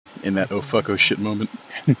In that oh fuck oh shit moment.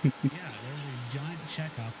 Yeah, there was a giant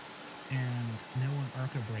checkup, and no one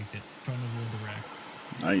Urca braked it, trying to avoid the wreck.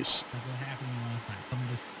 Nice. Like what happened last night. Someone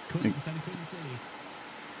just decided to Queen City.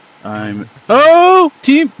 I'm... Oh!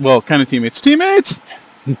 Team... Well, kind of teammates. Teammates!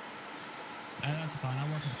 That's fine. I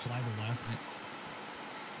worked with Cliver last night.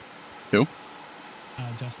 Who?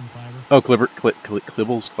 Justin Cliver. Oh,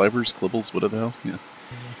 Clibbles, what the hell? Yeah.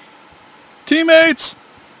 Teammates!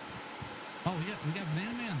 Oh, yeah, we got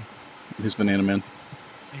Banana Man. Who's Banana Man?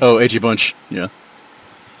 Oh, AG Bunch, yeah.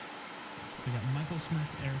 We got Michael Smith,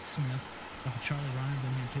 Eric Smith. Oh, Charlie Ryan's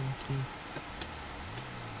in here too.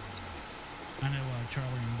 I know Charlie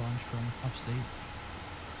and Bunch from upstate.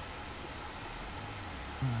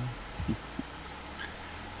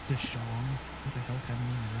 Deshawn. What the hell kind of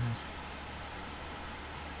name is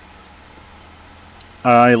that?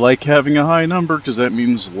 I like having a high number because that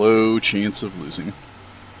means low chance of losing.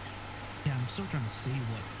 Yeah, I'm still trying to see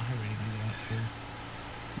what I rating I got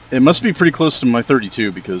for. It must be pretty close to my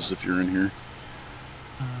 32 because if you're in here.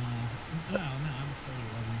 No, I'm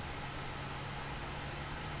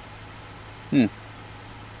 31. Hmm.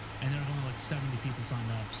 And there's only like 70 people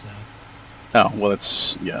signed up, so. Oh, well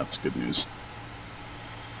that's good news.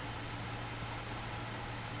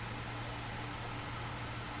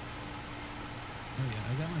 Oh yeah,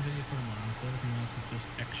 I got my video for tomorrow, so everything else is just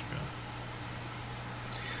extra.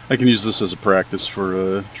 I can use this as a practice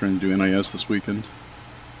for trying to do NIS this weekend.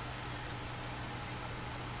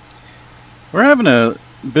 We're having a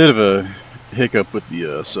bit of a hiccup with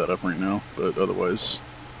the setup right now, but otherwise,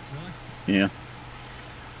 Really? yeah.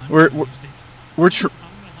 I'm We're gonna hop in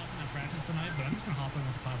that practice tonight, but I'm just gonna hop in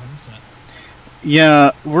with a 500 set.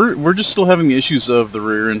 Yeah, we're just still having the issues of the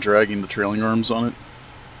rear end dragging the trailing arms on it.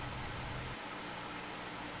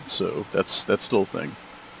 So that's still a thing.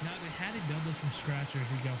 Now, they had to build this from scratch, or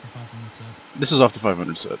if you got the 500 set. This is off the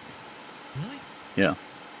 500 set. Really? Yeah.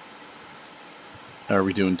 Are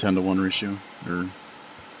we doing 10-to-1 ratio, or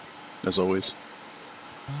as always?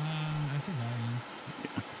 I think I am.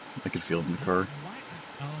 Yeah, I could feel it in the car. Why?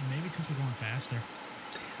 Oh, maybe because we're going faster.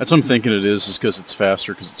 That's what I'm thinking it is because it's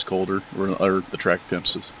faster, because it's colder, or the track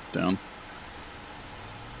temps is down.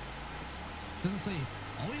 Doesn't say,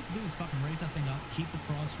 all we have to do is fucking raise that thing up, keep the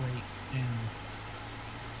cross rate, and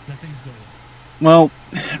that thing's good. Well,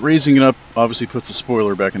 raising it up obviously puts the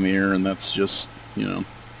spoiler back in the air, and that's just, you know...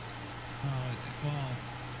 Well...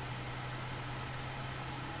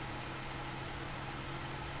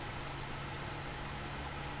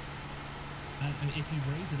 if you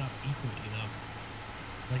raise it up equally, though,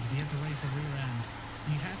 like if you have to raise the rear end,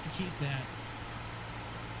 you have to keep that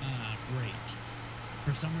rate.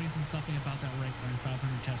 For some reason, something about that rate during 500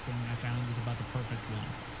 testing I found was about the perfect one.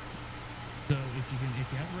 So if you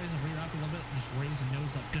have to raise the rear up a little bit, just raise the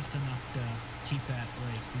nose up just enough to keep that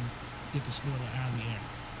rate and get the spoiler out of the air.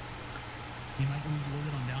 You might lose a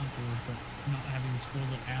little bit on downforce, but not having the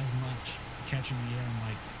spoiler as much catching the air and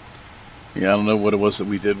like. Yeah, I don't know what it was that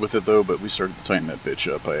we did with it though, but we started to tighten that bitch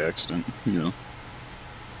up by accident, you know.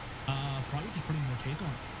 Probably just putting more tape on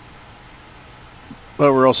it.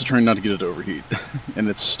 But we're also trying not to get it to overheat, and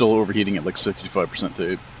it's still overheating at like 65%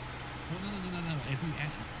 tape. Well, no. If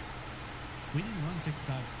we didn't run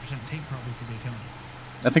 65% tape probably for Daytona.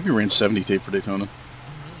 I think we ran 70 tape for Daytona. Oh,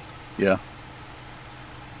 really? Yeah.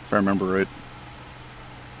 If I remember right.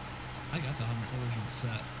 I got the original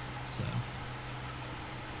set, so.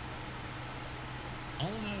 All I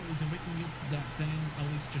know is if we can get that thing at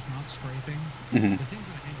least just not scraping, the thing's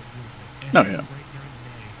gonna handle beautifully. Oh yeah. Great during the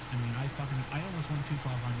day. I mean, I almost won 2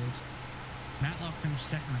 500s. Matlock finished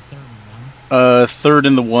second or third in one. Third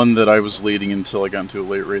in the one that I was leading until I got into a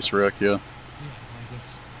late race wreck, yeah. Yeah, like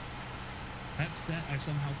it's... That set I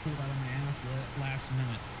somehow pulled out of my ass last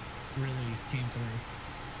minute really came through.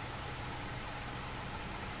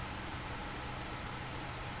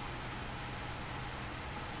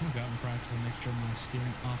 I'm going to practice to make sure my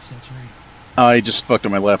steering offset's right. I just fucked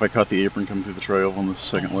up my lap. I caught the apron coming through the trail on the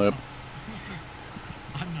second lap.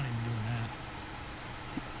 I'm not even doing that.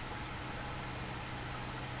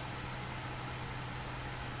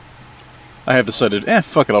 I have decided,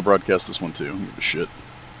 fuck it, I'll broadcast this one too. I don't give a shit.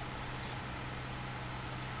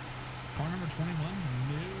 Car number 21? No,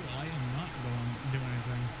 I am not going to do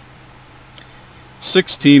anything.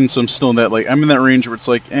 16, so I'm still in that, like, I'm in that range where it's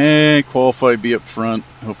like, qualify, be up front.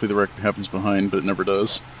 Hopefully the wreck happens behind, but it never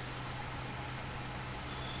does.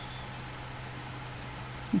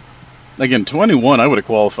 Again, 21, I would have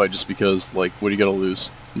qualified just because, like, what do you gotta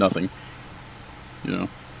lose? Nothing. You know?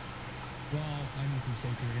 Well, I need some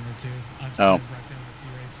safety in there too. I've wrecked out a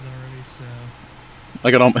few races already, so... I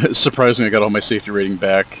got all surprisingly, I got all my safety rating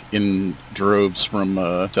back in droves from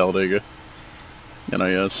Talladega.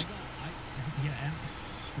 NIS.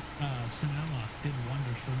 Sonoma did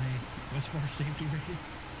wonders for me as far as safety rating.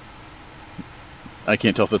 I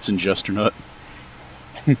can't tell if that's in jest or not.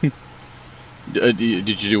 Did you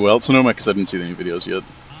do well at Sonoma? Because I didn't see any videos yet.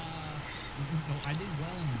 No, I did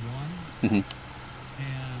well in one,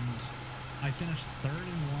 and I finished third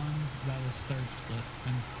in one. That was third split,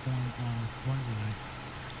 and one on Wednesday night.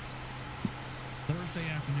 Thursday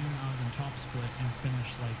afternoon, I was in top split and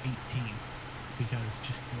finished like 18th because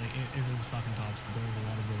just like it was fucking top split. There was a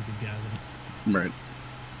lot of really good guys in it. Right.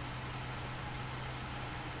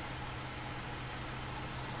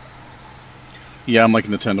 Yeah, I'm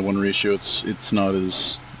liking the 10-to-1 ratio. It's not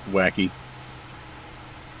as wacky.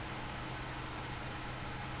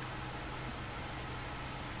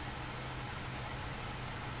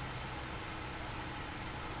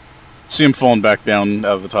 See him falling back down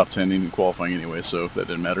out of the top 10 in qualifying anyway, so that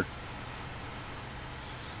didn't matter.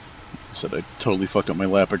 I said I totally fucked up my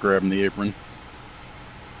lap by grabbing the apron.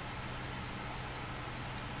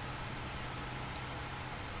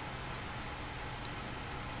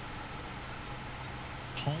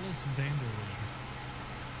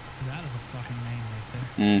 That is a fucking name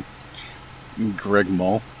right there. Greg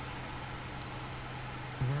Mull.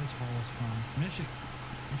 Where's Hollis from?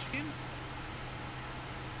 Michigan?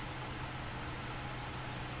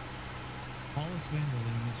 Hollis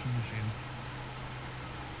Vanderleen is from Michigan.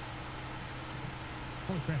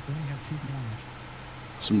 Holy crap, we only have 2 foreigners.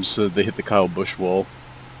 Someone said they hit the Kyle Busch wall.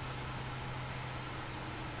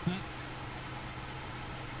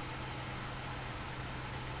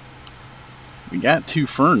 We got 2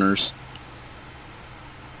 Ferners.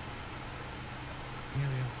 Yeah,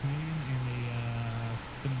 we have a Canadian and a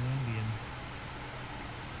Finlandian.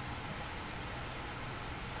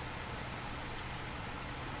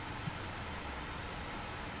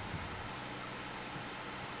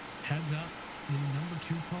 Heads up, the number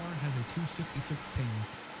 2 car has a 266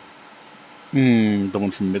 ping. The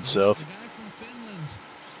one from Mid-South. The guy from Finland.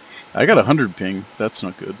 I got 100 ping. That's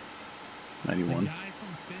not good. 91. The guy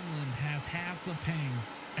from Finland has half the ping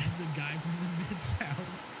as the guy from the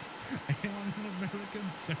Mid-South and on an American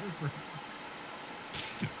server.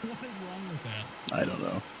 What is wrong with that? I don't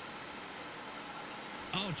know.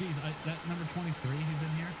 Oh, geez. That number 23, he's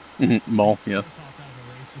in here? Mull, yeah.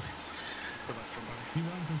 He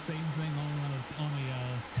runs the same thing on a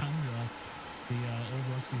Tundra, the old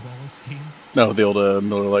Rusty Wallace team. No, the old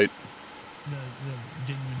Miller Lite. The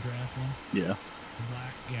genuine draft one. Yeah. The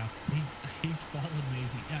black, yeah. He followed me.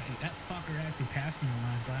 That fucker actually passed me on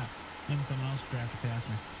last lap. Then someone else drafted past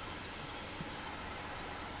me.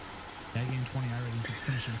 That game 20 already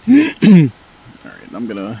finishing. Alright, I'm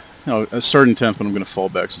gonna... I start in 10th, but I'm gonna fall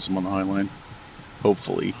back since I'm on the high line.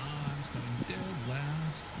 Hopefully. I'm starting dead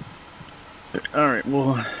last. Alright,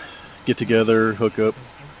 we'll get together, hook up.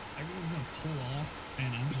 Everyone's gonna pull off,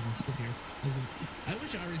 and I'm just gonna sit here. I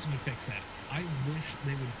wish iRacing would fix that. I wish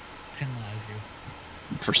they would penalize you.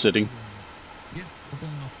 For sitting? Yeah, for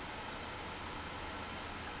pulling off.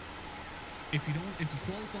 If you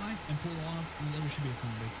qualify and pull off, there should be a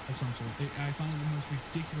penalty of some sort. I find it the most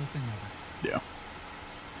ridiculous thing ever. Yeah.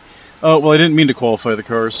 Well, I didn't mean to qualify the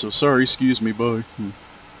car, so sorry, excuse me, bye. Yeah,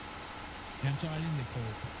 I'm sorry, I didn't get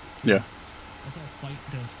pulled. Yeah. Let's all fight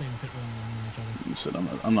to stay in pit lane along with each other. He said,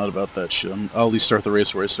 I'm not about that shit. I'll at least start the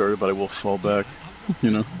race where I started, but I will fall back.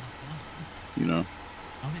 You know? You know.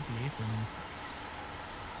 I'll hit the apron.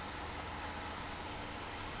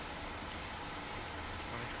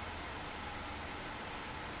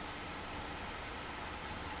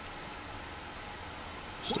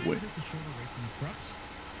 Why is this a shorter race than the trucks?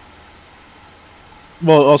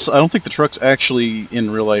 Well, also, I don't think the trucks actually in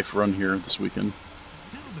real life run here this weekend.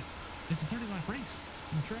 No, but it's a 30-lap race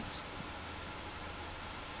in the trucks.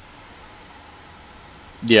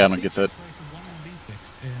 Yeah, I don't get that. This race is one to be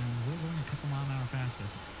fixed, and we're going a couple mile an hour faster.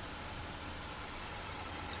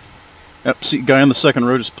 Yep, see, guy on the second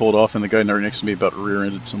row just pulled off, and the guy right next to me about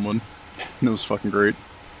rear-ended someone. It was fucking great.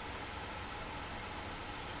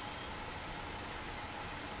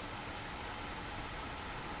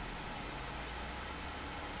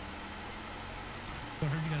 So I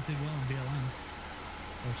heard you guys did well in VLN.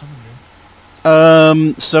 Or someone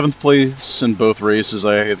did. 7th place in both races.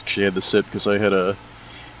 I actually had to sit because I had a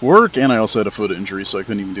work, and I also had a foot injury, so I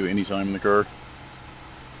couldn't even do any time in the car.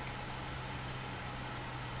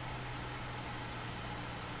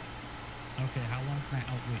 Okay, how long can I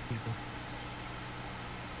outweight people?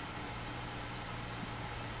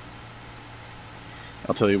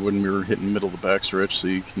 I'll tell you when we were hitting the middle of the backstretch so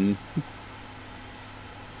you can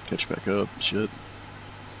catch back up. Shit.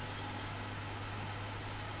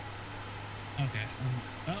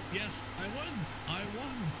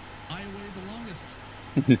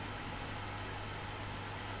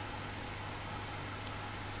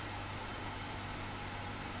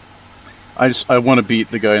 I want to beat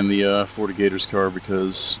the guy in the Florida Gators car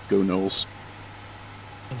because go Knowles.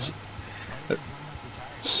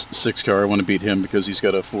 Six car, I want to beat him because he's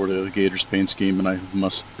got a Florida Gators paint scheme, and I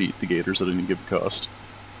must beat the Gators at any given cost.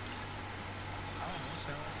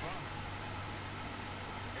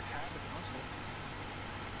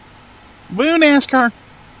 Woo, NASCAR!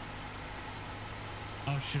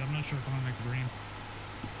 Oh shit, I'm not sure if I'm gonna make the green.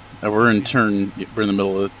 We're in turn, we're in the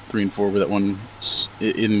middle of 3 and 4 with that one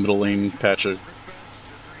in middle lane patch. I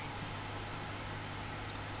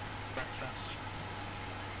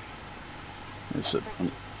said,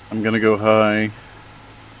 I'm gonna go high,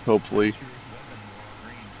 hopefully.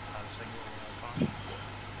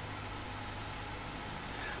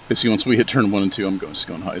 Basically, once we hit turn 1 and 2, I'm just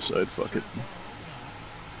going high side, fuck it.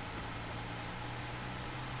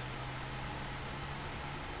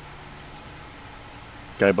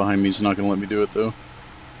 Guy behind me is not gonna let me do it though.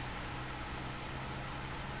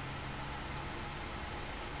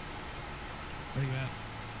 Where you at?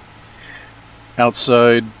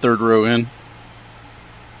 Outside, third row in.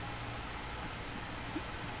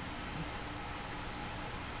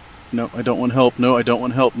 No, I don't want help. No, I don't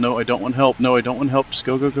want help. No, I don't want help. No, I don't want help. Just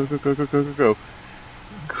go, go, go, go, go, go, go, go, go.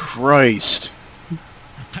 Christ.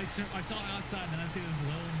 I saw outside and then I see this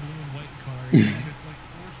low blue and white car. And it's like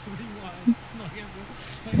 4-3 wide.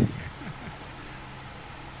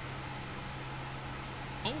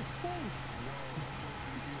 Oh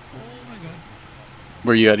my god.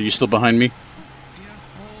 Where you at? Are you still behind me? Yeah.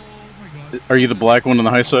 Oh my god. Are you the black one on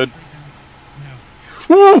the high side?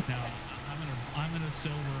 No. Woo! No. I'm in a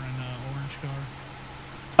silver and orange car.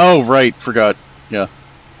 Oh, right. Forgot. Yeah.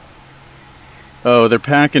 Oh, they're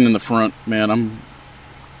packing in the front. Man,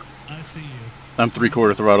 I see you. I'm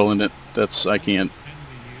 3/4 throttle in it. That's, I can't.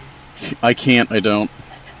 I can't, I don't.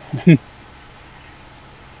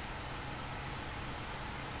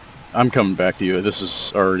 I'm coming back to you. This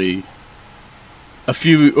is already a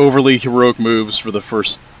few overly heroic moves for the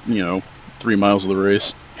first, 3 miles of the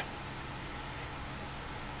race.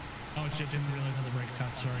 Oh shit, didn't realize how the brake cut,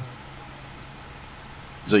 sorry.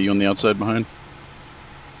 Is that you on the outside behind?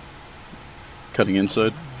 Cutting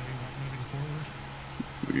inside? Moving forward.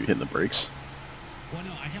 You're hitting the brakes. Well,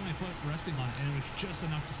 no, I had my foot resting on it, and it was just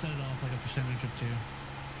enough to set it off like a percentage of 2.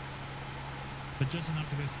 But just enough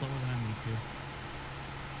to go slower than I need to.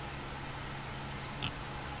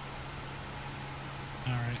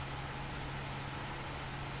 Alright.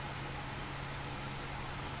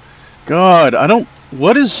 God,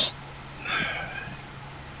 what is...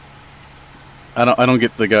 I don't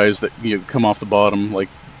get the guys that come off the bottom, like,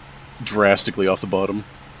 drastically off the bottom.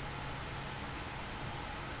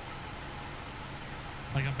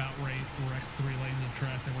 Like about wreck 3 lanes of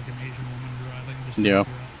traffic like an Asian woman driving. Just Yeah.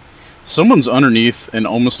 Someone's underneath and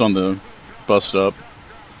almost on the bus stop.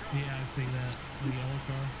 Yeah, I see that. The yellow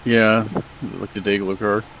car. Yeah, like the Dayglow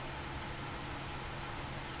car.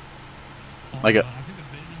 Oh I got... God, I think the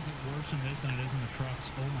Vision's worse in this than it is in the trucks.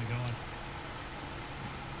 Oh my god.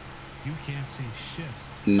 You can't see shit.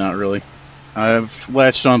 Not really. I've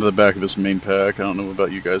latched onto the back of this main pack. I don't know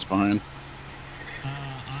about you guys behind.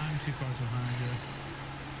 I'm 2 cars behind you.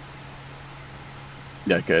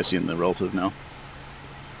 Yeah, okay, I see in the relative now.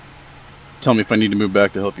 Tell me if I need to move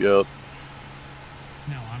back to help you out.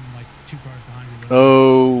 No, I'm like 2 cars behind you.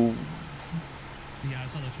 Oh. Yeah, I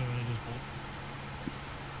saw the Toyota just pulled.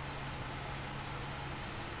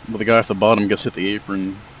 Well, the guy off the bottom gets hit the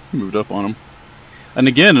apron, moved up on him. And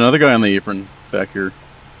again, another guy on the apron back here.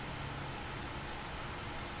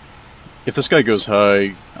 If this guy goes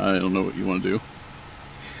high, I don't know what you want to do.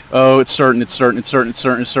 Oh, it's starting. I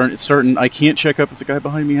can't check up if the guy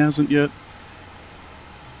behind me hasn't yet.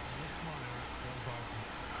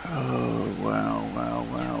 Oh, wow.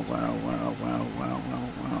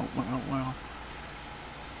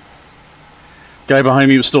 Guy behind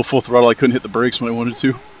me was still full throttle. I couldn't hit the brakes when I wanted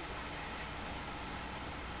to.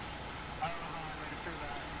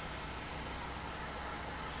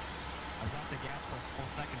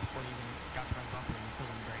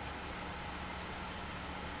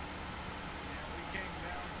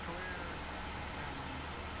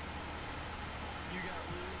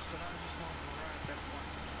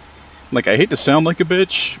 Like, I hate to sound like a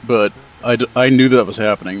bitch, but I knew that was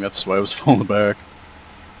happening. That's why I was falling back.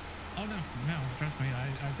 Oh, no, trust me. I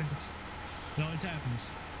think it always happens.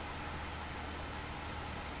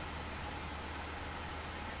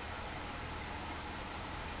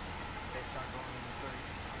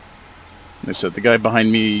 I said, the guy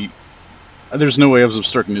behind me, there's no way I was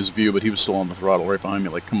obstructing his view, but he was still on the throttle right behind me.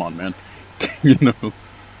 Like, come on, man. You know.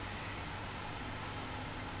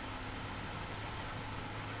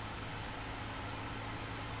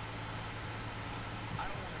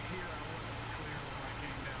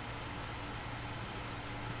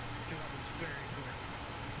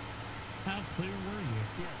 How clear were you?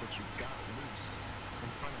 Yeah, but you got loose in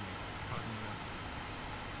front of me. Pardon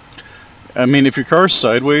me. I mean, if your car's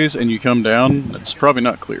sideways and you come down, that's probably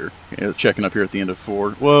not clear. Yeah, checking up here at the end of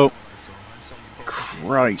 4. Whoa.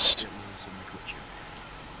 Christ.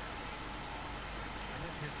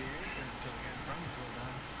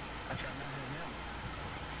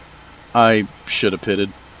 I should have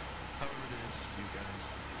pitted.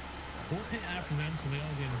 We'll pit after them so they all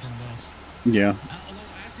get in front of us. Yeah.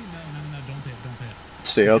 Although, actually, no, don't pit.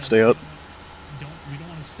 Stay out, stay out. We don't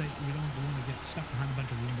want to stay, we don't want to get stuck behind a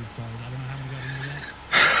bunch of wounded cars. I don't know how we got into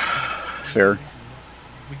that. Fair.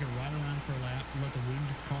 We can ride around for a lap, let the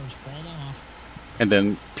wounded cars fall off. And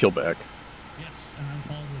then peel back. Yes, and then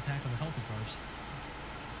follow the attack of the healthy cars.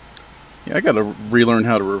 Yeah, I gotta relearn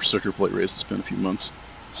how to circular plate race. It's been a few months,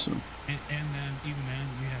 so. And then, even then,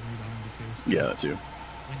 you have me behind me too. So Yeah, that too.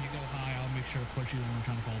 when you go high, I'll make sure to push you when we're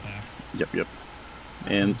trying to fall back. Yep. That's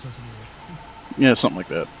And, how I'm supposed to do it. yeah, something like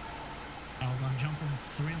that. I'll jump from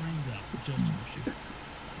 3 lanes up just to push you.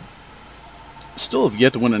 Still have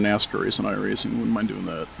yet to win a NASCAR race in iRacing. Wouldn't mind doing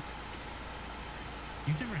that.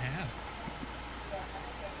 You never have.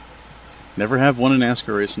 Never have won a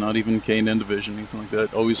NASCAR race, not even K&N division, anything like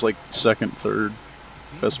that. Always like second, third,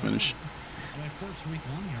 best finish. My first week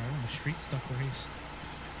on here, I won a street stock race.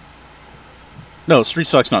 No, street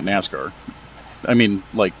stock's not NASCAR. I mean,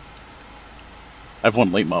 like, I've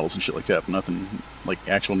won late models and shit like that, but nothing like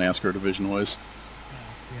actual NASCAR division-wise.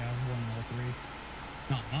 Yeah, I've won all 3.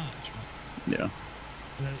 Not much, but Yeah.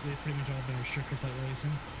 they've pretty much all been restrictor plate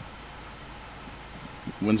racing.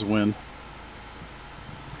 Win's a win.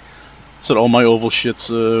 Said all my oval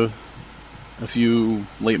shit's a few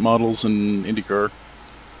late models and IndyCar.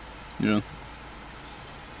 Yeah.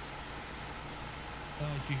 Did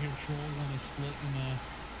you hear Troll when they split in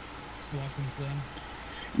Watkins Glen?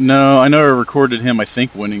 No, I know I recorded him, I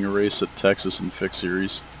think, winning a race at Texas in Fix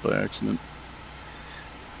Series by accident.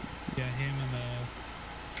 Yeah, him and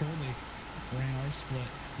Charlie ran our split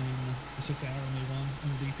in the 6 hour and they won in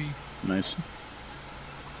the DP. Nice.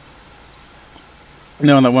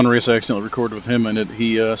 No, in that one race I accidentally recorded with him, and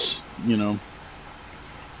he, you know,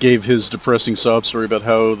 gave his depressing sob story about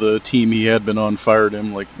how the team he had been on fired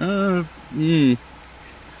him, like,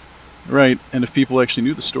 right, and if people actually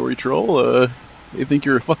knew the story, Troll, they think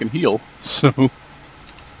you're a fucking heel, so...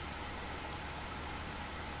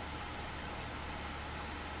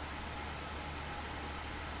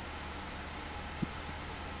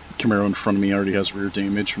 Camaro in front of me already has rear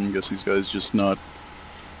damage from, I guess these guys just not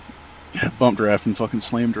bump drafting, fucking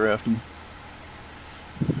slam drafting.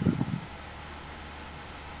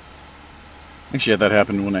 Actually, had that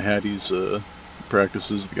happen when I had these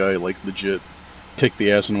practices. The guy, like, legit kicked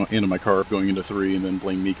the ass into my car going into 3 and then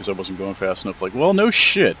blamed me because I wasn't going fast enough. Like, well, no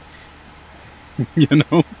shit. You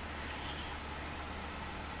know?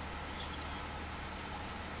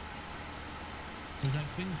 There's that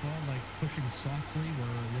thing called, like, pushing softly where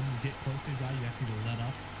when you get close to a guy, you actually let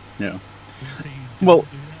up. Yeah. You say you Well, do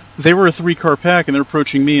that? they were a 3-car pack and they're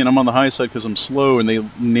approaching me and I'm on the high side because I'm slow and they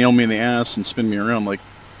nail me in the ass and spin me around. Like,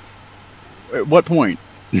 at what point?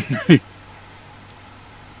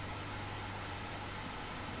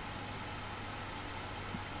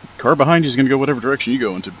 Car behind you is going to go whatever direction you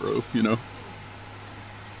go into, bro, you know?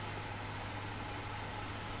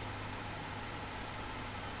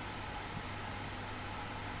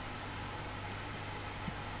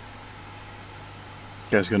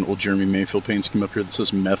 Guy's got an old Jeremy Mayfield paint scheme up here that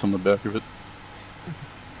says meth on the back of it.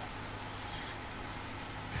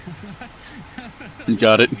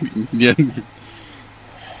 Got it. Yeah. Do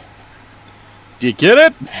you get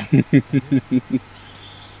it?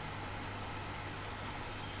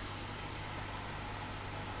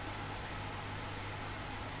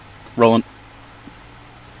 Rolling.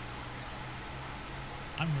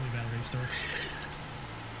 I'm really bad at race starts.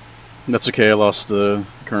 That's okay, I lost the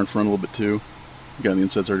current front a little bit too. The guy on the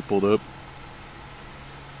inside's already pulled up.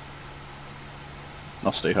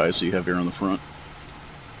 I'll stay high so you have air on the front.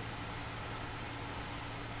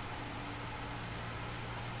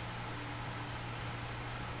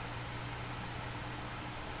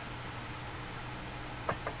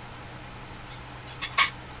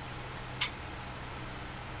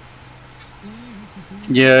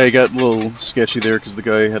 Yeah, I got a little sketchy there because the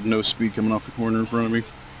guy had no speed coming off the corner in front of me.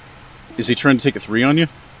 Is he trying to take a 3 on you?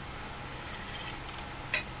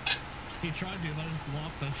 He tried to, but I just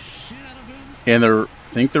blocked the shit out of him. And they're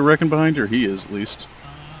think they're wrecking behind you, or he is at least.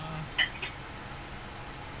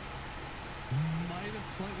 Might have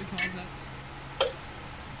slightly caused that.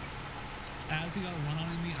 As he got a run on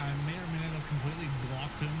me, I may or may not have completely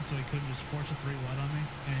blocked him, so he couldn't just force a 3 wide on me,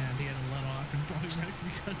 and he had to let off and probably wrecked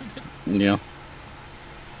because of it. Yeah.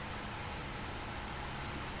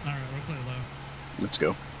 Alright, we're clear low. Let's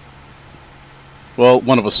go. Well,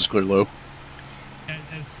 one of us is clear low.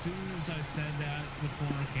 As soon as I said that, the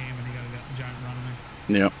corner came and he got a giant run on me.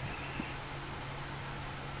 Yeah.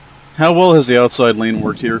 How well has the outside lane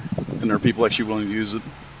worked here? And are people actually willing to use it?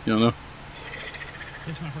 You don't know?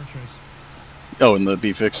 It's my first race. Oh, and the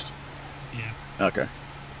B fixed? Yeah. Okay.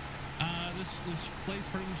 This place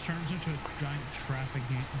pretty much turns into a giant traffic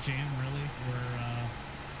jam, really, where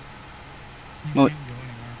you Well, can't go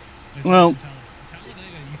anywhere. well-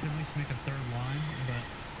 Talladega, you can at least make a 3rd line,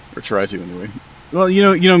 but Or try to, anyway. Well,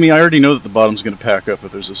 you know me, I already know that the bottom's going to pack up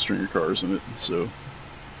if there's a string of cars in it, so...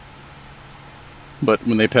 But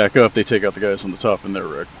when they pack up, they take out the guys on the top and they're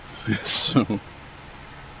wrecked. So... well,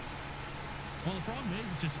 the problem is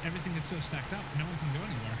it's just everything gets so stacked up, no one can go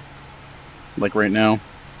anywhere. Like right now.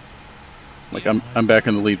 Like Yeah, I'm back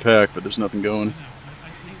in the lead pack, but there's nothing I going. know. I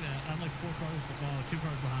see that. I'm like 2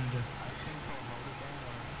 cars behind you.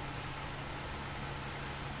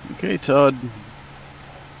 Okay, Todd.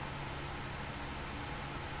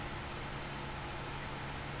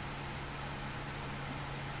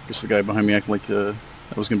 Guess the guy behind me acted like I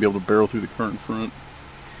was going to be able to barrel through the car in front.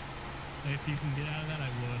 If you can get out of that, I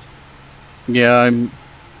would. Yeah, I'm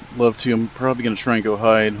love to. I'm probably going to try and go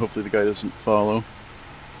high, and hopefully the guy doesn't follow.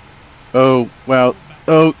 Oh, wow.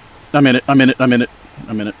 Oh, I'm in it.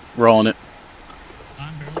 We're all in it.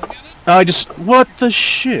 I'm barely in it. I just... What the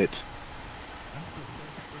shit?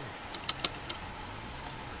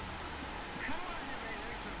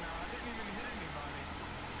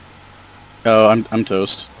 Oh, I'm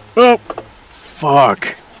toast. Oh!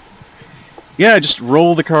 Fuck! Yeah, just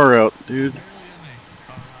roll the car out, dude. Barely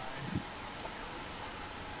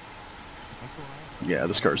in me. Yeah,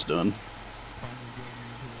 this car's done.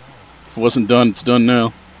 If it wasn't done, it's done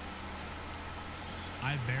now.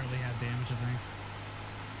 I barely had damage, I think.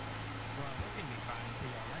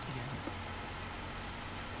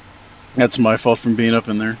 That's my fault from being up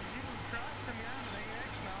in there.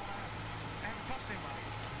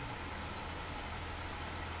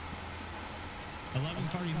 11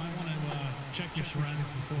 car, you might want to check your surroundings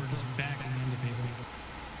before just backing into people.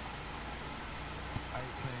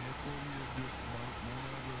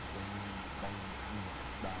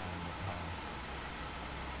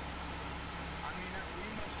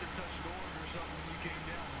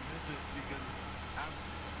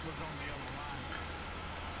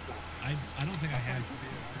 I don't think I had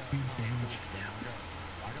huge damage.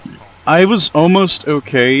 I was almost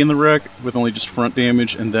okay in the wreck with only just front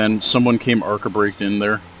damage, and then someone came arc braked in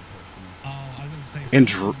there Oh, I was going to say... and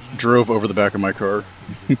someone, drove over the back of my car.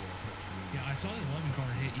 yeah, I saw the 11 car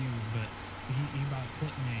hit you, but he about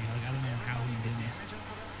clipped me. Like, I don't know how he did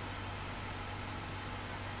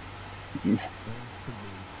it.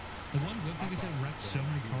 The one good thing is it wrecked so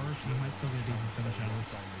many cars, you might still get a decent finish out of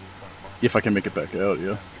this. If I can make it back out,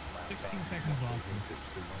 yeah. 16 seconds off.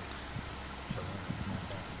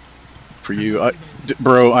 For you,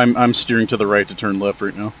 bro, I'm steering to the right to turn left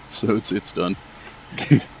right now, so it's done.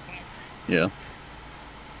 Yeah.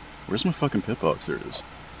 Where's my fucking pit box? There it is.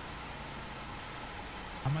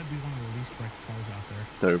 I might be one of the least wrecked cars out there.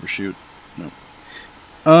 Did I overshoot? No.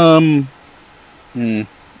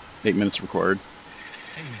 8 minutes required.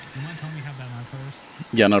 Hey, you mind telling me how bad my car is?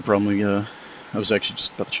 Yeah, not a problem. I was actually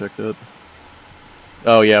just about to check that.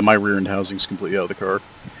 Oh yeah, my rear end housing's completely out of the car.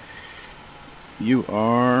 You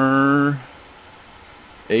are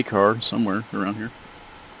a car somewhere around here.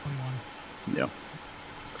 21. Yeah.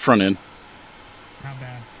 Front end. How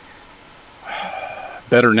bad?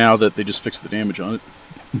 Better now that they just fixed the damage on it.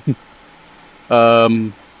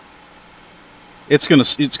 It's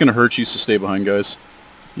gonna hurt you to stay behind, guys.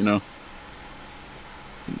 You know.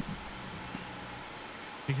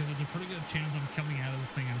 Because there's a pretty good chance I'm coming out of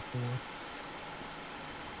this thing in 4th.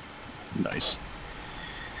 Nice.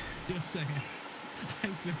 Just saying. I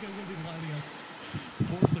think I'm going to be lining up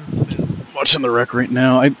 4th or 5th. Watching the wreck right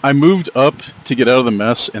now. I moved up to get out of the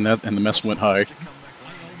mess, and the mess went high. I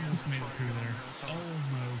almost made it through there.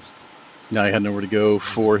 Almost. Now I had nowhere to go.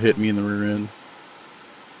 4 hit me in the rear end.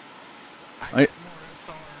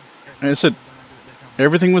 I said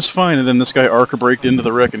everything was fine, and then this guy arc braked into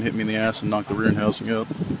the wreck and hit me in the ass and knocked the rear end housing out.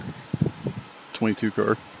 22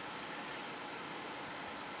 car.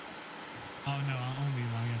 Oh no, I'll only be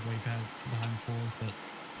lining up way behind 4th, but...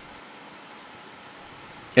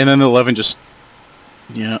 And then the 11 just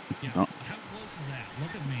Yeah. Yeah. Oh. How close is that?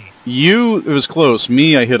 Look at me. You, it was close.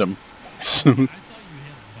 Me, I hit him. So, I saw you hit him,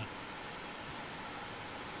 but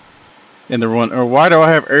and they're one, or why do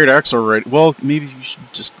I have 8X already? Well, maybe you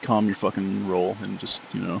should just calm your fucking roll and just,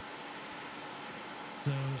 you know.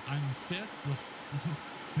 so I'm 5th with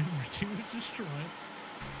number 2 is destroyed.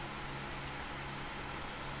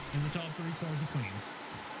 And the top 3 cars are clean.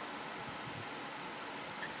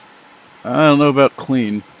 I don't know about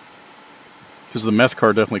clean. Because the meth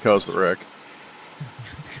car definitely caused the wreck.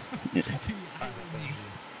 Yeah. See, I don't need.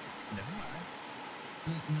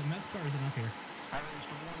 The meth car isn't up here. I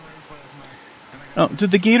raced one race last night, and I Oh, got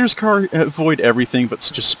did the Gators car avoid everything but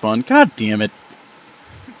just spun? God damn it.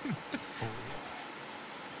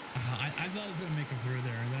 I thought I was going to make it through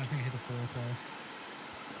there, and then I think I hit the 4 car.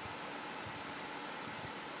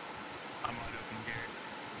 I'm wide open, Garrett.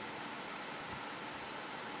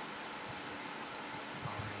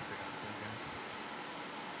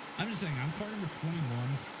 I'm just saying, I'm car number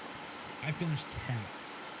 21. I finished 10th,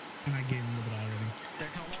 and I gave him a little bit already. They're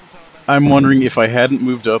coming on, so that's I'm wondering if I hadn't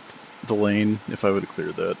moved up the lane, if I would have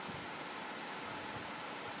cleared that.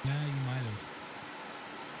 Nah, you might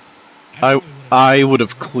have. I would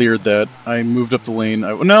have cleared that. I moved up the lane.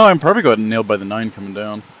 No, I'm probably got nailed by the 9 coming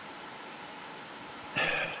down. still awful.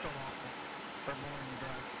 They're boring to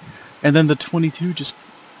drive. And then the 22 just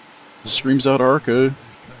screams out Arca.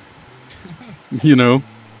 You know.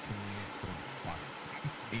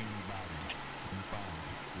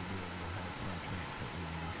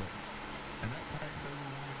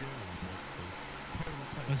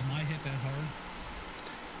 Was my hit that hard?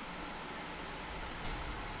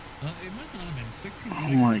 It must not have been 16 Oh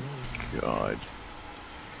seconds. my really. god.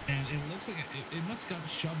 And it looks like it must have got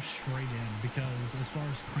shoved straight in, because as far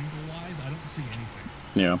as crinkle-wise, I don't see anything.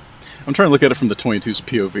 Yeah. I'm trying to look at it from the 22's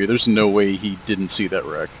POV. There's no way he didn't see that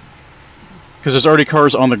wreck. Because there's already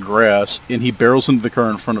cars on the grass, and he barrels into the car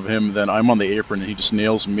in front of him, then I'm on the apron, and he just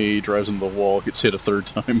nails me, drives into the wall, gets hit a 3rd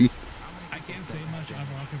time. I can't say much.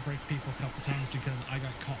 I've rocket braked people a couple times because I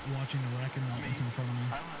got caught watching the wreck and what was in front of me.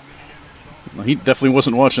 I don't have any damage at all. Well, he definitely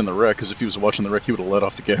wasn't watching the wreck, because if he was watching the wreck, he would have let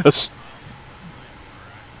off the gas.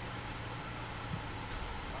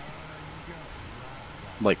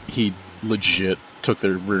 Like, he legit took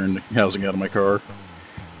the rear end housing out of my car. I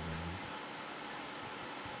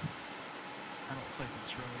don't think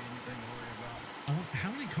it's really anything to worry about.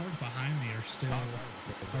 How many cars behind me are still...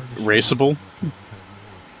 Raceable?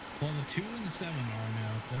 Well, the 2 and the 7 are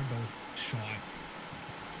now. They're both shot.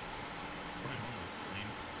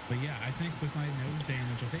 But yeah, I think with my nose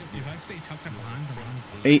damage, I think if I stay tucked up behind them, I'm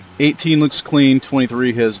fine. 18 looks clean,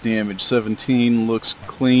 23 has damage, 17 looks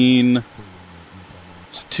clean,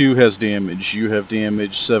 2 has damage, you have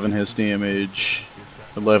damage, 7 has damage,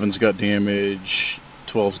 11's got damage,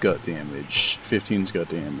 12's got damage, 15's got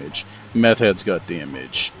damage, Meth Head's got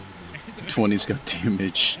damage, 20's got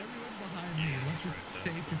damage. Everyone behind me, let's just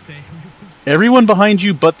safe to say. Everyone behind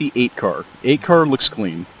you but the 8 car. 8 car looks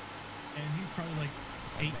clean. And he's probably like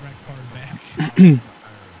 8 wreck cars back.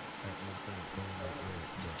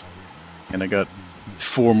 And I got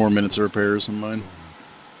 4 more minutes of repairs on mine.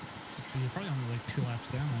 You're probably only like 2 laps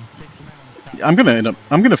down now.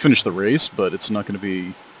 I'm gonna finish the race, but it's not gonna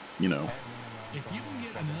be, you know. If you can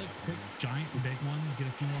get another quick, giant, big one, get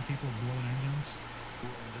a few more people blowing engines.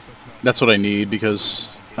 That's what I need,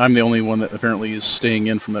 because I'm the only one that apparently is staying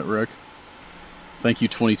in from that wreck. Thank you,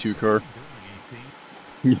 22 car.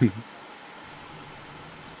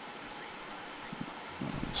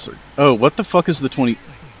 Oh, what the fuck is the 20? Wait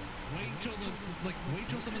till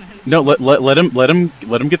someone ahead of No, let him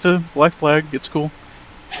get the black flag. It's cool.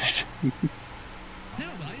 No, but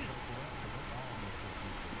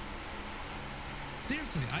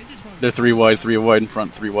seriously, I just want. They're 3 wide in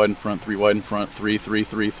front, 3 wide in front, 3 wide in front, 3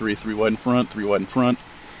 wide in front, 3 wide in front.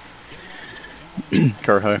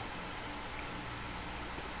 Car high.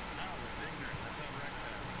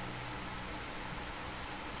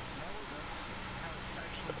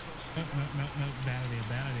 No, bad idea.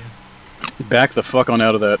 Back the fuck on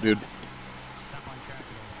out of that, dude.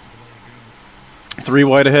 3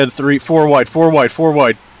 wide ahead, 4 wide, 4 wide, 4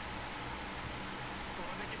 wide.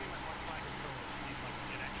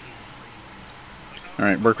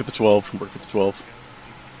 Alright, work with the 12, work with the 12.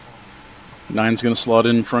 9's gonna slot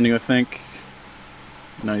in front of you, I think.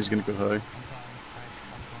 Now he's gonna go high.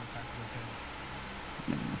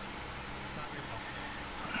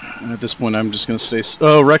 At this point, I'm just gonna stay.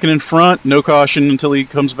 Oh, wrecking in front. No caution until he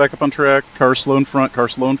comes back up on track. Car slow in front. Car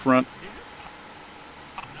slow in front.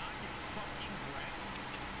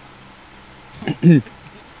 And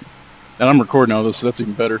I'm recording all this, so that's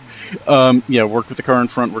even better. Yeah, work with the car in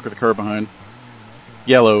front. Work with the car behind.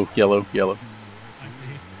 Yellow, yellow, yellow. I see.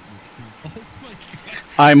 Oh my god.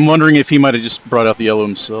 I'm wondering if he might have just brought out the yellow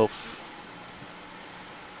himself.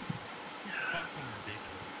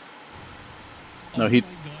 No, he... Oh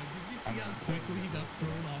my god, did you see how quickly he got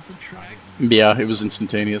thrown off the track? Yeah, it was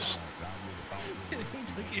instantaneous. It was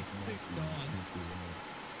like it clicked on.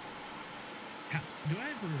 Do I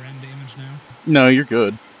have rear end damage now? No, you're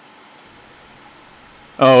good.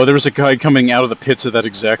 Oh, there was a guy coming out of the pits at that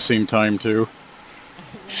exact same time, too.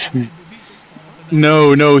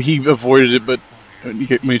 No, no, he avoided it, but when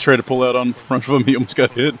he tried to pull out on front of him, he almost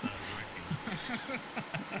got hit.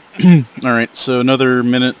 Alright, so another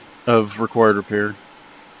minute of required repair.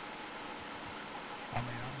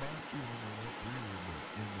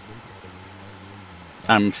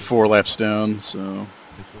 I'm 4 laps down, so...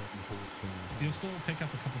 You'll still pick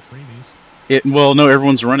up a couple freebies. Well, no,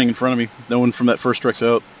 everyone's running in front of me. No one from that first truck's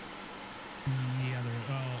out. Yeah,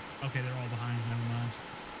 they're... Oh, okay, they're all behind. Never mind.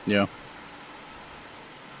 Yeah.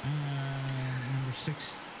 Number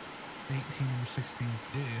 6... 18, number 16.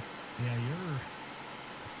 Yeah, you're...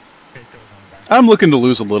 I'm looking to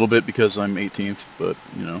lose a little bit because I'm 18th, but,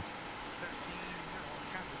 you know.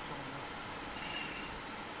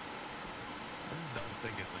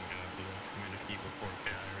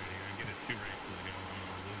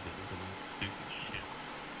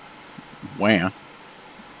 Wham.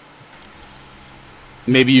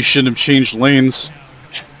 Maybe you shouldn't have changed lanes.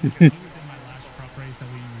 He was in my last truck race that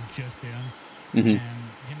we were just in. Mm-hmm. And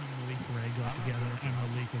him and Malik Ray got together, and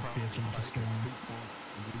Malik was bitching up a storm.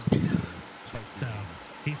 So,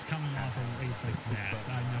 he's coming off a race like that.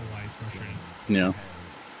 I know why he's frustrated. Yeah.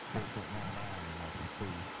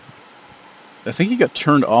 I think he got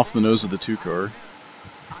turned off the nose of the 2 car.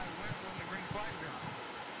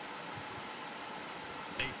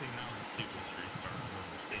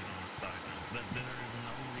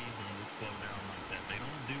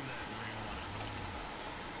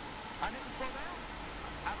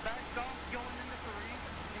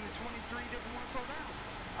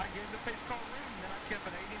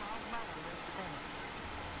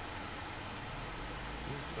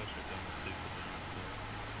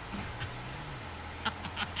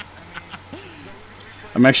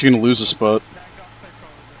 I'm actually going to lose a spot.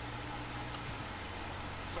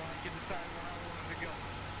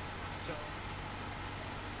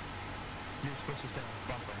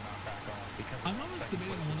 I'm almost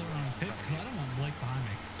debating whether I'm on pit because I don't want Blake behind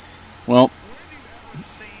me. Well,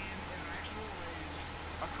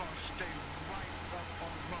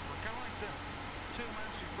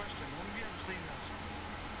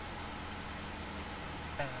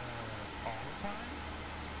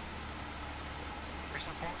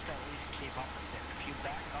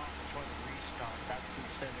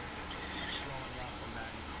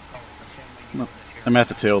 I'm at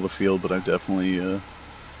the tail of the field, but I'm definitely, I'm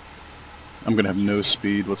going to have no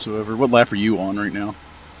speed whatsoever. What lap are you on right now?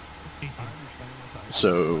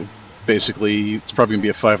 So, basically, it's probably going to be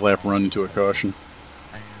a 5-lap run into a caution.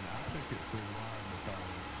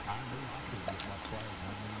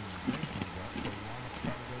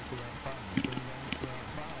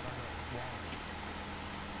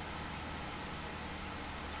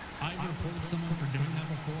 I've reported someone for doing that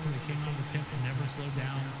before. They came out of the pits, never slowed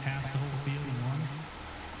down, passed the whole field and won.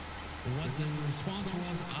 What the response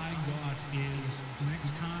was I got is,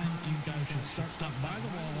 next time you guys should start up by the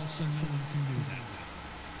wall so no one can do that.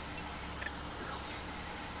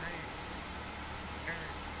 Hey, Eric,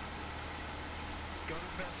 go to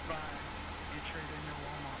Best Buy, you trade in your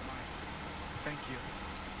Walmart mic. Thank you.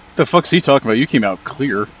 The fuck's he talking about? You came out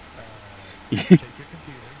clear.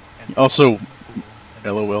 Also,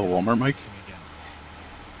 LOL Walmart mic?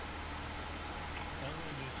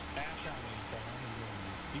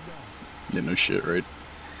 Yeah, no shit, right?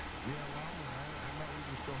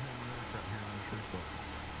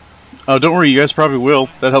 Oh, don't worry, you guys probably will.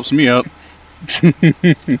 That helps me out.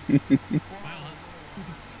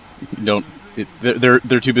 Don't.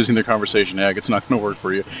 They're too busy in their conversation, Ag. It's not going to work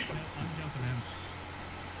for you. I'm jumping in.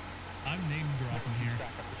 I'm name dropping here.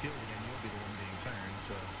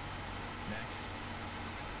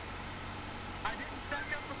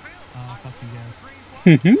 Oh, fuck you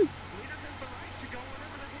guys.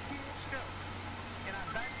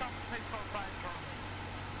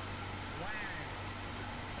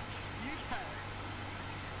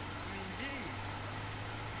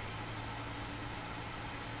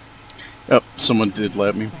 Oh, someone did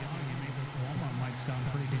lap me. Walmart might sound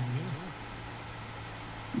pretty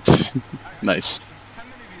damn good. Nice.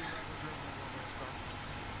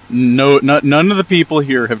 No, none of the people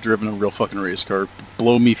here have driven a real fucking race car.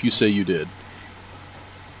 Blow me if you say you did.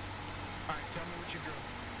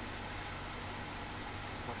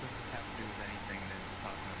 do with anything that you're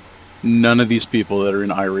talking about. None of these people that are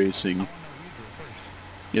in I iRacing want to know either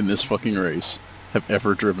first. in this fucking race have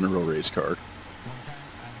ever driven a real race car. One time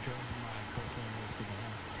I drove my Copeland race to the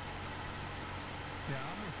home. Yeah,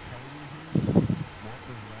 I'm gonna tell you here,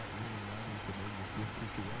 Walter's not really running to me with this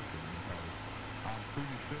situation because I'm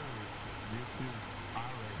pretty sure this is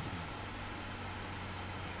our racing.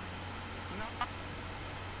 No,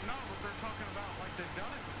 no, but they're talking about like they've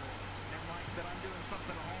done it before, and like that I'm doing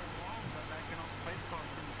something all wrong by backing off the face car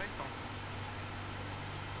from the face off.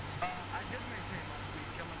 I did maintain my speed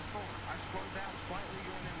coming to 4. I slowed down slightly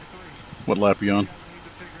going into 3. What lap are you You on? guys need to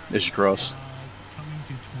figure out As you cross. Coming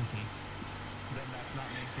to 20. then that's not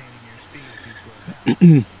maintaining your speed if you slow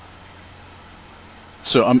down.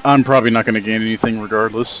 So I'm probably not going to gain anything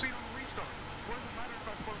regardless. Speed on the restart. What does it matter if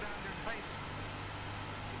I slow down during the pace?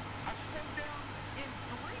 I slowed down in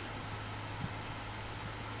 3.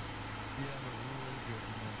 Yeah, but we were good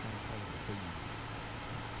and then trying to play the speed.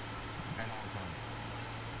 And all the time.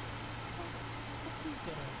 Who's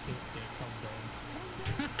gonna take that come down?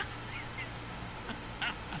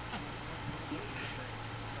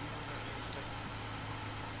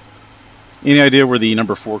 Any idea where the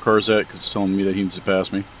number 4 car's at? Because it's telling me that he needs to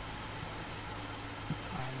pass me. I'm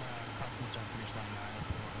crossing the finish line now. That's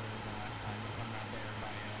what we're doing last time. If I'm not there by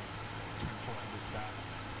turn 4 at this stop.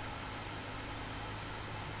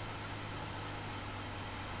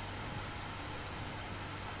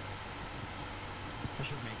 I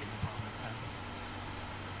should make it no problem this time.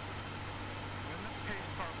 When the pace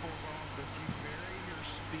car pulls off, if you vary your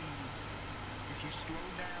speed, if you slow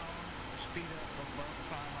down or speed up above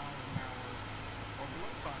 5 miles an hour or below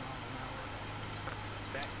 5 miles an hour,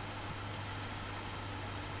 that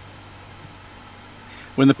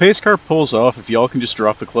When the pace car pulls off, if y'all can just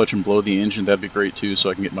drop the clutch and blow the engine, that'd be great too, so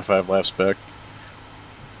I can get my 5 laps back.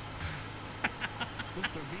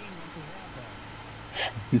 Mr. Bean wants to have that.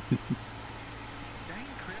 dang,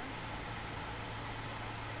 Chris.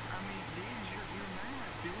 I mean, dude, you're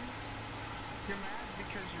mad, dude. You're mad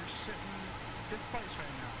because you're sitting fifth place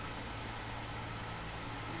right now.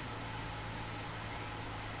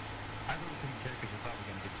 I really couldn't care because you're probably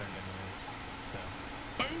going to get turned anyways. So.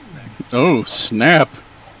 Oh, snap!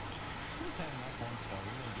 We're tied up one, so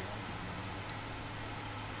we're going to be arguing anyway.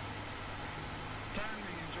 Turn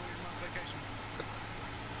me, enjoy your month vacation.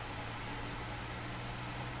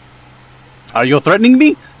 Are you threatening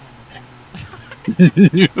me?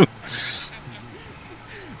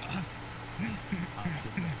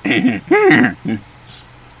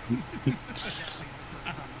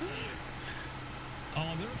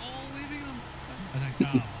 Oh, they're all leaving them? I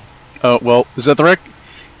think, Oh, well, is that the wreck?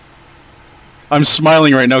 I'm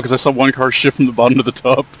smiling right now because I saw one car shift from the bottom to the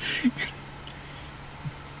top.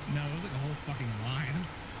 no, it was like a whole fucking line.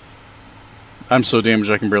 I'm so damaged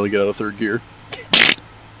I can barely get out of 3rd gear.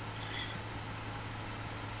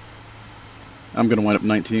 I'm gonna wind up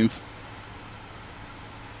 19th. They're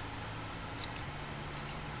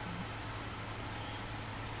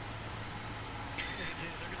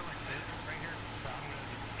gonna like this right here, so I'm gonna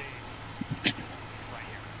just stay right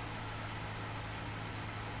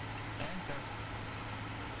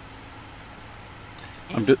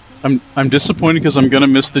here. I'm disappointed because I'm gonna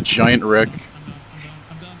miss the giant wreck.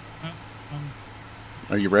 I'm done.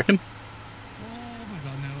 Are you wrecking? Oh my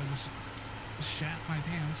god, no, I just shat my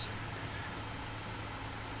pants.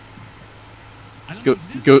 I don't know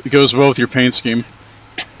what to do. Goes well with your paint scheme.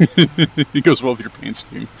 It goes well with your paint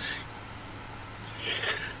scheme.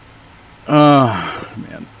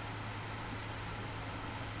 Man.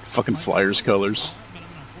 Fucking Flyers colors. But I'm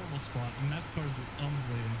in a horrible spot, and that car's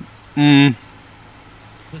leading.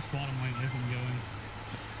 This bottom line isn't going.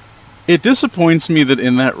 It disappoints me that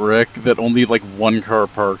in that wreck that only like one car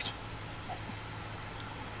parked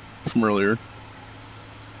from earlier.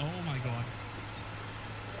 Oh my god.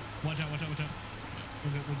 Watch out. We're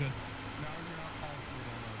good. No, you're not calling me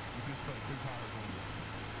on those. You just put 2 cars on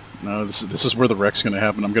you. No, this is where the wreck's gonna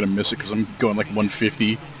happen. I'm gonna miss it because I'm going like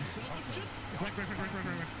 150. Wreck.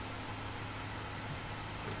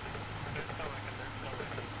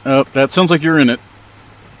 Oh, that sounds like you're in it.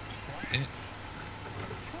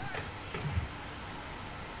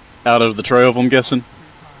 Out of the tri-oval, I'm guessing. 3 times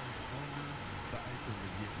under the ice of the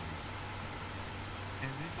getting.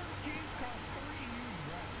 And this game cost 3 years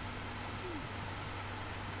right.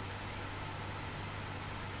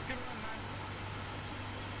 Get around 9.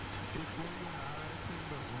 It's legal in our racing,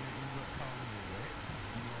 but when it ends up causing a wreck,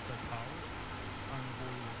 you know what they call it?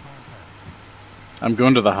 Unavoidable contact. I'm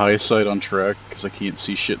going to the high side on track because I can't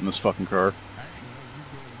see shit in this fucking car. Actually, no,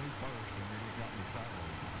 you go me first, and then it got me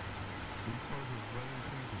sideways. These cars are very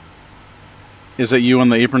sensitive. Is that you on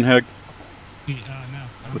the apron, Heg? No.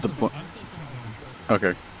 With the I'm still somewhat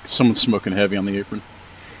going. Okay. Someone's smoking heavy on the apron.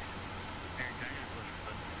 Aaron, can I get a push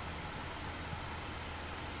button?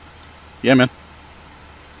 Yeah, man.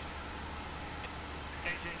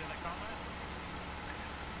 AJ, did I call that?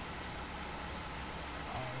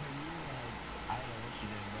 I don't know what you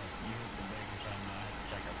did, but you hit the brake or something. I had to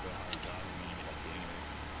check up the hard dog and you ended up getting it.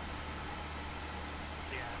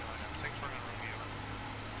 Yeah, I know. Thanks for not running me over.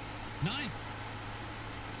 Nice.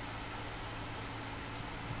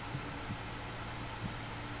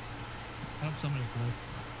 I hope somebody's blue.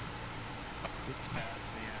 It's past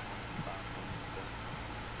the platform.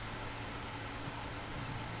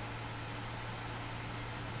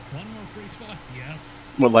 One more free spot. Yes.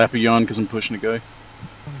 What lap are you on? Because I'm pushing a guy. 24.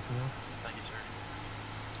 Thank you,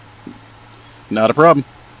 sir. Not a problem.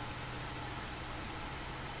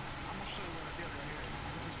 I'm gonna show you what I did right here.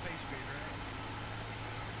 This is pace speed, right?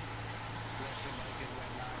 Let somebody get away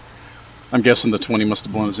louder. I'm guessing the 20 must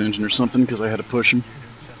have blown his engine or something because I had to push him.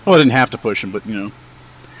 Well, I didn't have to push him, but you know. No, you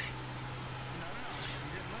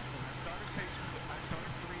did nothing. I started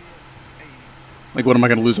 3 at 80. Like, what am I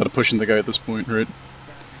going to lose out of pushing the guy at this point, right? That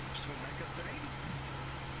should make up to 80.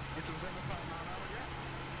 It's within the 5 mile an hour gap.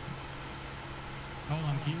 Hold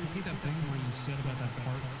on. Can you repeat that thing where you said about that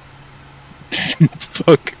part?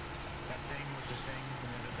 Fuck. That thing with the thing and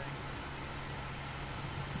the other thing.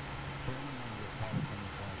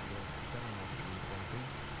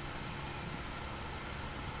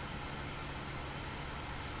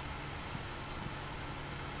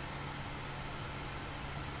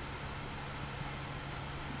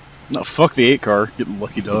 No, fuck the 8 car. Getting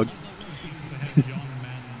lucky dog. I had John and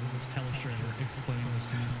Matt and this telestrator explaining this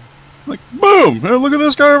to me. Like, boom! Hey, look at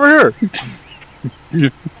this guy over here! Yeah.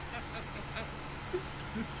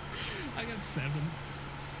 I got 7.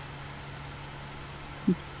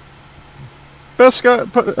 Best guy...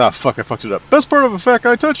 Ah, fuck, I fucked it up. Best part of a fat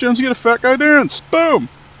guy touchdowns, you get a fat guy dance! Boom!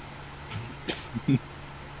 You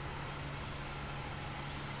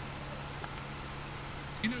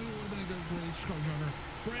know who would have been a good race car driver?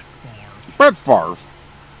 Brett Favre. Brett Favre.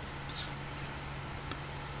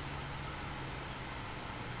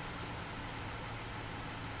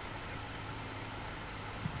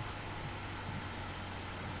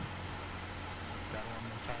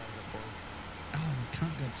 Oh, the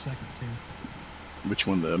cunt got second too. Which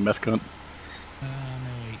one, the meth cunt? No,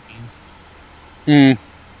 18.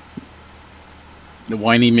 The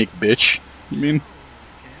whiny McBitch, you mean?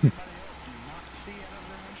 Can anybody else not see out of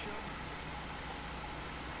their windshield?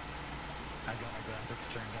 I got my graphics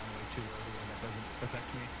turned down way too early and that doesn't affect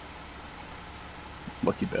me.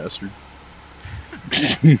 Lucky bastard.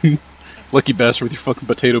 Lucky bastard with your fucking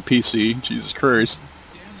potato PC. Jesus Christ.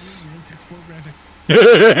 Damn you, your 64 graphics.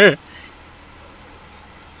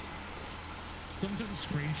 Someone took a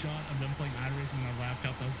screenshot of them playing iRacing on their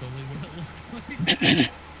laptop. That was totally what it looked like.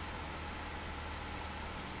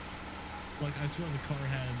 Like, I swear the car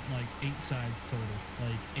had, like, 8 sides total.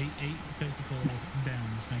 Like, 8 physical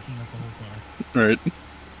bends making up the whole car. Right.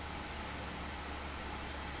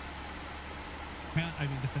 Matt, I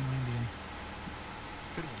beat the Finlandian.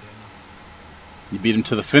 Good one, Daniel. You beat him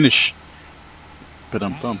to the finish.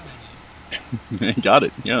 Ba-dum-bum. Got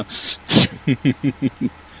it, yeah.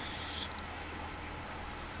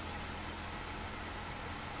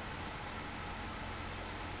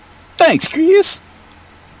 Thanks, Chris.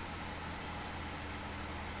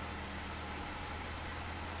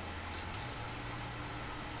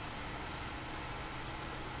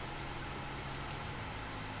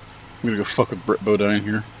 I'm gonna go fuck with Brett Bodine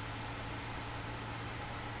here.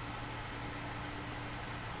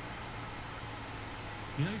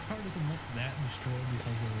 You know, your car doesn't look that destroyed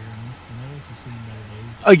besides the rear end. I noticed the scene that it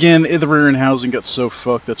is. Again, the rear end housing got so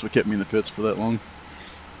fucked, that's what kept me in the pits for that long.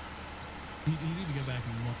 You need to go back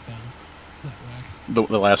and look that whack.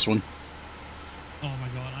 The last one. Oh my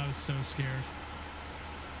god, I was so scared.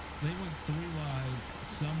 They went 3 wide.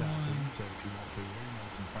 Someone...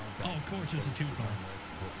 Oh, of course, it's a 2 car.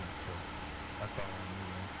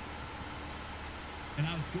 And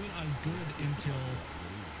I was good until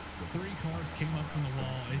 3 cars came up from the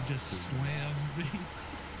wall and just slammed me.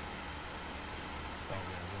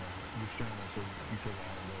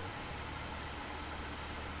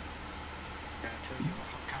 Gotta tell you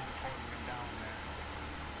what kind of pouring them down there.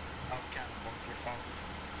 I'll count both your faults.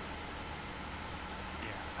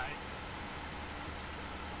 Yeah,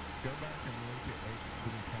 Go back and look at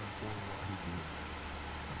 8.4 what he did.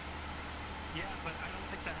 yeah, but I don't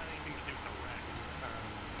think that had anything to do with the wreck. I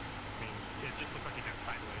mean, it just looked like he got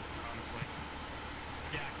sideways, honestly.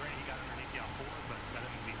 Yeah, great, he got underneath the L4, but that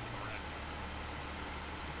didn't lead to the wreck.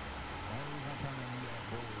 The only reason I'm trying to use that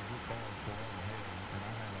board is your car is forever.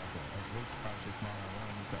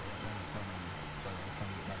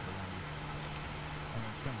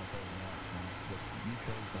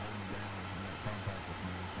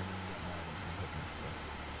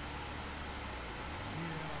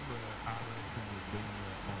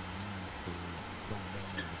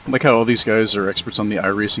 Like how all these guys are experts on the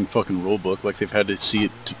iRacing fucking rulebook, like they've had to see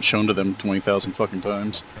it shown to them 20,000 fucking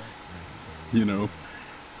times. You know.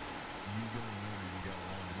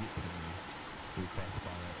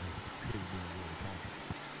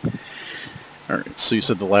 Alright, so you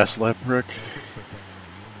said the last lap, Rick?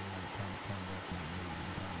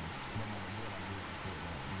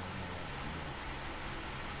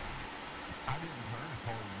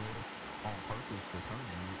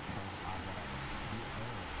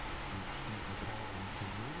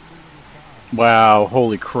 Wow,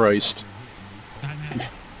 holy Christ.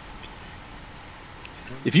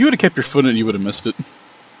 If you would have kept your foot in it, you would have missed it.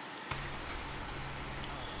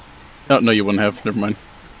 Oh, no, you wouldn't have. Never mind.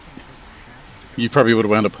 You probably would have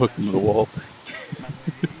wound up hooked into the wall.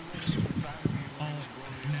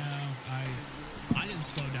 I didn't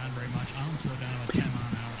slow down very much. I only slowed down about 10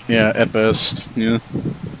 miles an hour. Yeah, at best. Yeah.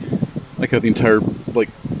 Like how the entire, like,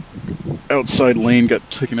 outside lane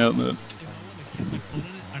got taken out in that. If I would have kept my foot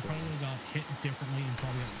in it, I probably would have got hit differently and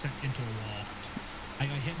probably got sent into a wall. I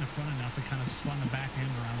got hit in the front enough, it kind of spun the back end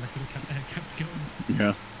around. I could have kept going.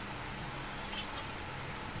 Yeah.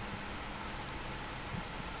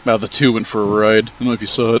 Wow, the two went for a ride. I don't know if you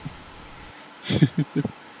saw it.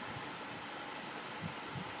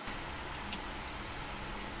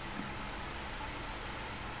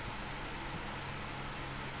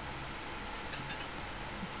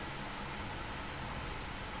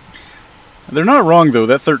 They're not wrong, though.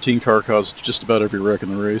 That 13 car caused just about every wreck in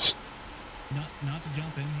the race. Not to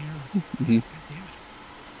jump in here. Mm-hmm. God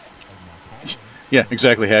damn it. Yeah,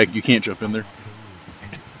 exactly, Hag. You can't jump in there.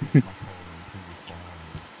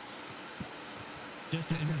 Just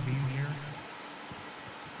to intervene here,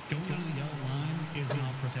 going on the yellow line is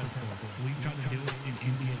not protestable. We tried to do it in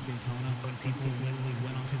India at Daytona when people literally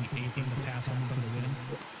went onto the apron to pass someone for the win.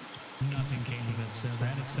 Nothing came of it, so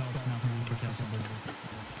that itself is not really protestable.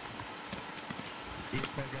 If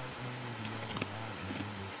they go under the yellow line and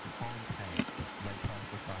then there's contact, they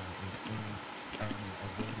classify it as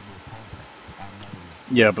avoidable contact. I know.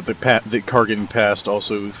 Yeah, but the car getting passed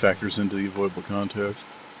also factors into the avoidable contact.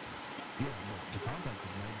 Yeah, but the contact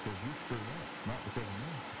is made because you screwed up, not because of me.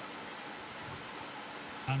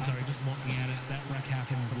 I'm sorry, just looking at it, that wreck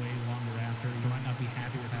happened way longer after. You might not be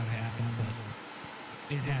happy with how it happened, but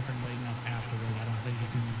it happened late enough afterward. I don't think you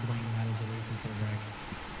can blame that as a reason for the wreck.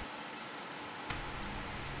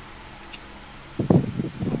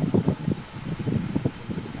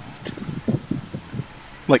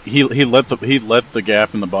 Like he let the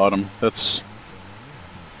gap in the bottom. That's.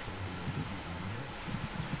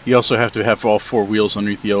 You also have to have all four wheels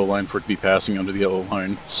underneath the yellow line for it to be passing under the yellow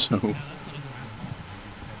line. So. Remember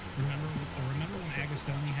when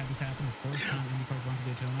Agostoni had this happen the first time IndyCar went to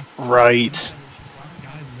Daytona? Right. Some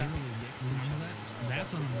guy literally, remember that?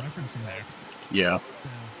 That's what I'm referencing there. Yeah. So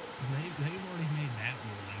they've already made that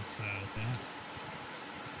ruling, so that.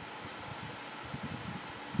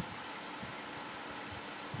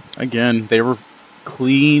 Again, they were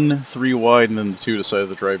clean 3 wide, and then the 2 decided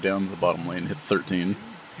to drive down the bottom lane, hit 13.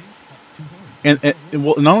 And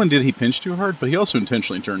well, not only did he pinch too hard, but he also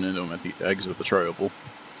intentionally turned into him at the exit of the trioval.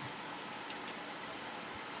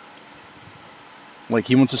 Like,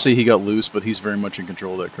 he wants to say he got loose, but he's very much in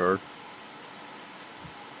control of that car.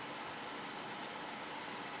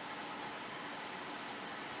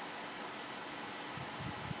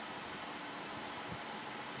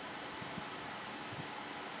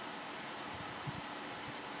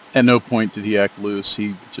 At no point did he act loose,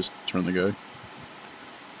 he just turned the guy.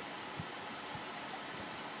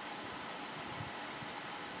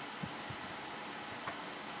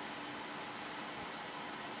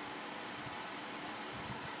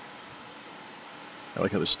 I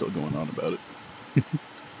like how they're still going on about it.